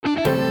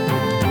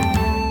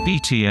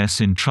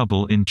BTS in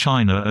trouble in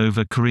China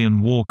over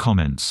Korean War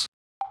comments.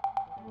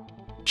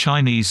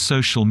 Chinese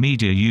social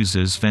media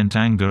users vent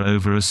anger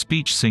over a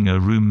speech singer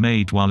room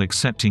made while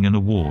accepting an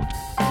award.